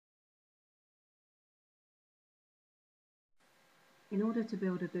In order to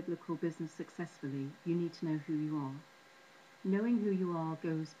build a biblical business successfully, you need to know who you are. Knowing who you are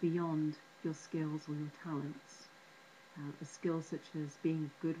goes beyond your skills or your talents. A skill such as being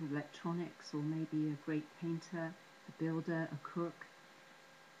good with electronics, or maybe a great painter, a builder, a cook.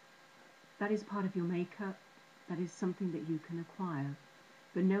 That is part of your makeup. That is something that you can acquire.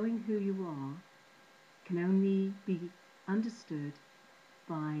 But knowing who you are can only be understood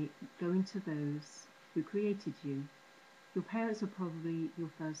by going to those who created you. Your parents are probably your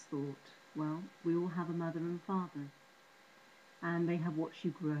first thought. Well, we all have a mother and father, and they have watched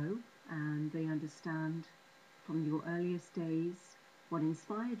you grow, and they understand from your earliest days what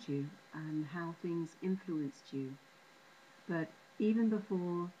inspired you and how things influenced you. But even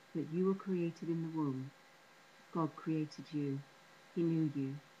before that you were created in the womb, God created you. He knew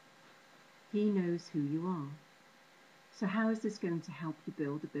you. He knows who you are. So how is this going to help you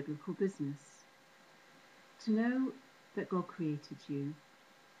build a biblical business? To know that God created you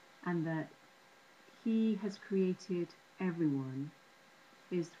and that He has created everyone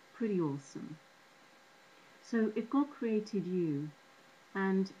is pretty awesome. So if God created you,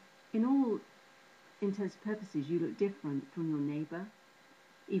 and in all intents and purposes you look different from your neighbour,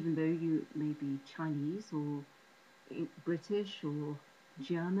 even though you may be Chinese or British or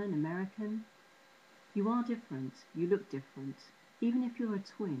German, American, you are different, you look different. Even if you're a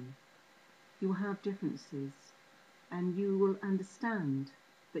twin, you will have differences, and you will understand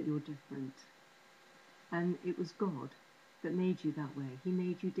that you're different. And it was God that made you that way. He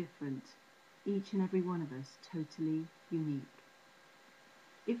made you different, each and every one of us totally unique.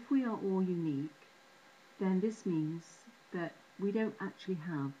 If we are all unique, then this means that we don't actually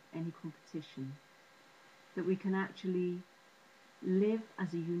have any competition, that we can actually live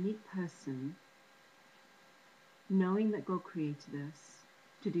as a unique person, knowing that God created us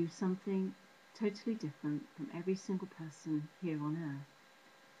to do something totally different from every single person here on earth.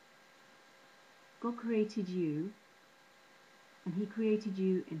 God created you, and He created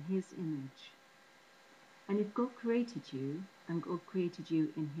you in His image. And if God created you, and God created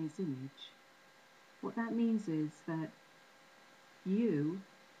you in His image, what that means is that you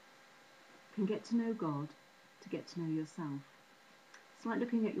can get to know God to get to know yourself. It's like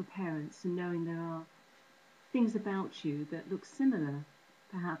looking at your parents and knowing there are things about you that look similar.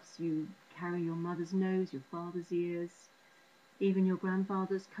 Perhaps you carry your mother's nose, your father's ears, even your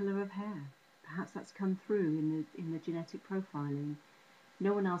grandfather's colour of hair. Perhaps that's come through in the genetic profiling.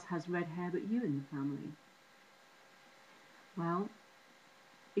 No one else has red hair but you in the family. Well,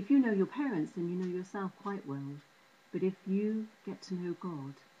 if you know your parents, then you know yourself quite well. But if you get to know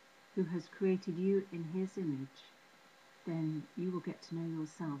God, who has created you in His image, then you will get to know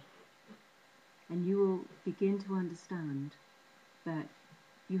yourself. And you will begin to understand that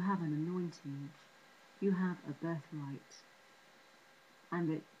you have an anointing, you have a birthright,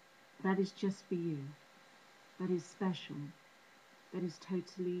 and that is just for you. That is special. That is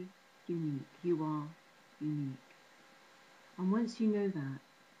totally unique. You are unique. And once you know that,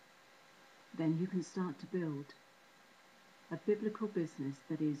 then you can start to build a biblical business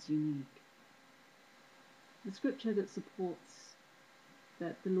that is unique. The scripture that supports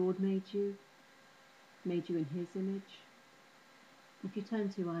that the Lord made you in His image. If you turn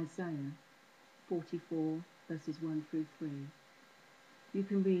to Isaiah 44 verses 1 through 3, you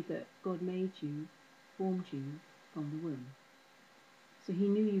can read that God made you, formed you from the womb. So He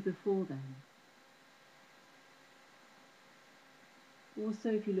knew you before then. Also,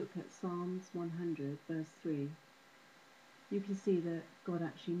 if you look at Psalms 100 verse 3, you can see that God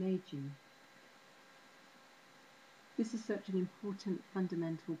actually made you. This is such an important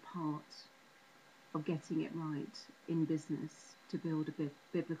fundamental part of getting it right in business, to build a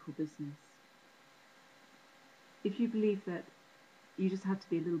biblical business. If you believe that you just have to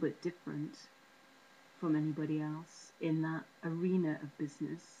be a little bit different from anybody else in that arena of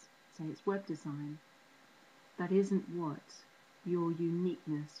business, say it's web design, that isn't what your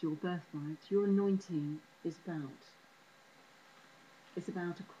uniqueness, your birthright, your anointing is about. It's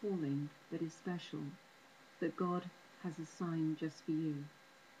about a calling that is special, that God has assigned just for you.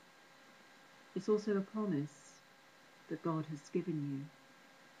 It's also a promise that God has given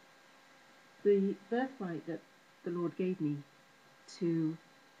you. The birthright that the Lord gave me to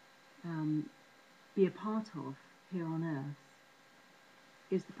be a part of here on earth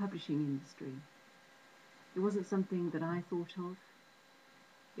is the publishing industry. It wasn't something that I thought of.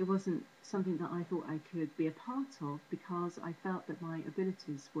 It wasn't something that I thought I could be a part of, because I felt that my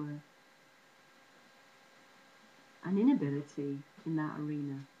abilities were an inability in that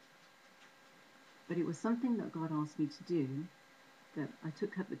arena. But it was something that God asked me to do, that I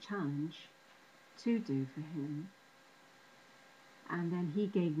took up the challenge to do for Him. and then he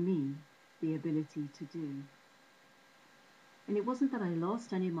gave me the ability to do. And it wasn't that I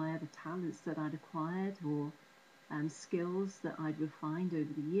lost any of my other talents that I'd acquired or skills that I'd refined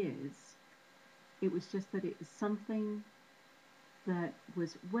over the years. It was just that it was something that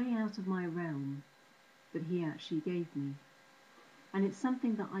was way out of my realm that he actually gave me. And it's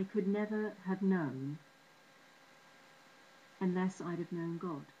something that I could never have known unless I'd have known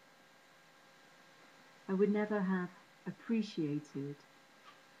God. I would never have appreciated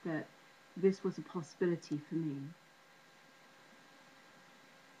that this was a possibility for me.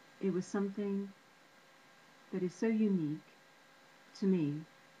 It was something that is so unique to me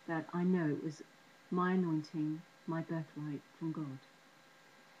that I know it was my anointing, my birthright from God.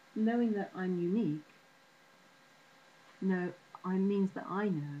 Knowing that I'm unique, means that I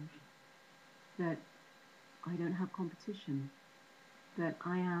know that I don't have competition, that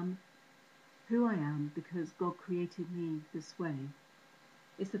I am who I am because God created me this way.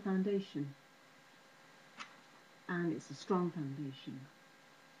 It's the foundation, and it's a strong foundation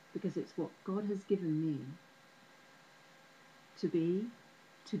because it's what God has given me to be,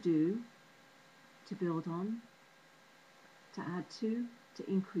 to do, to build on, to add to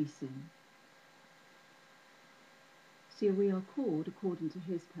increase in. See, we are called according to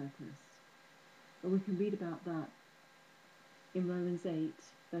his purpose. And we can read about that in Romans 8,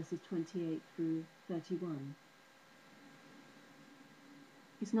 verses 28 through 31.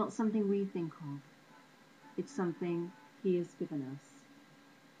 It's not something we think of. It's something he has given us.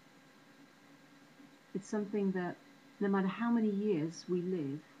 It's something that no matter how many years we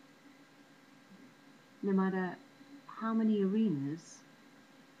live, no matter how many arenas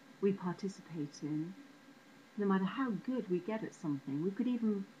we participate in, no matter how good we get at something, we could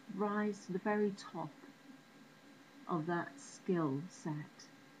even rise to the very top of that skill set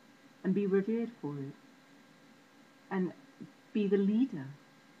and be revered for it and be the leader,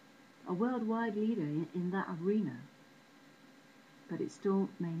 a worldwide leader in that arena, but it still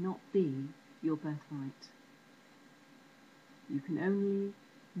may not be your birthright. You can only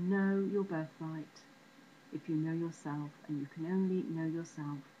know your birthright if you know yourself, and you can only know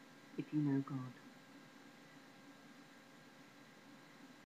yourself if you know God.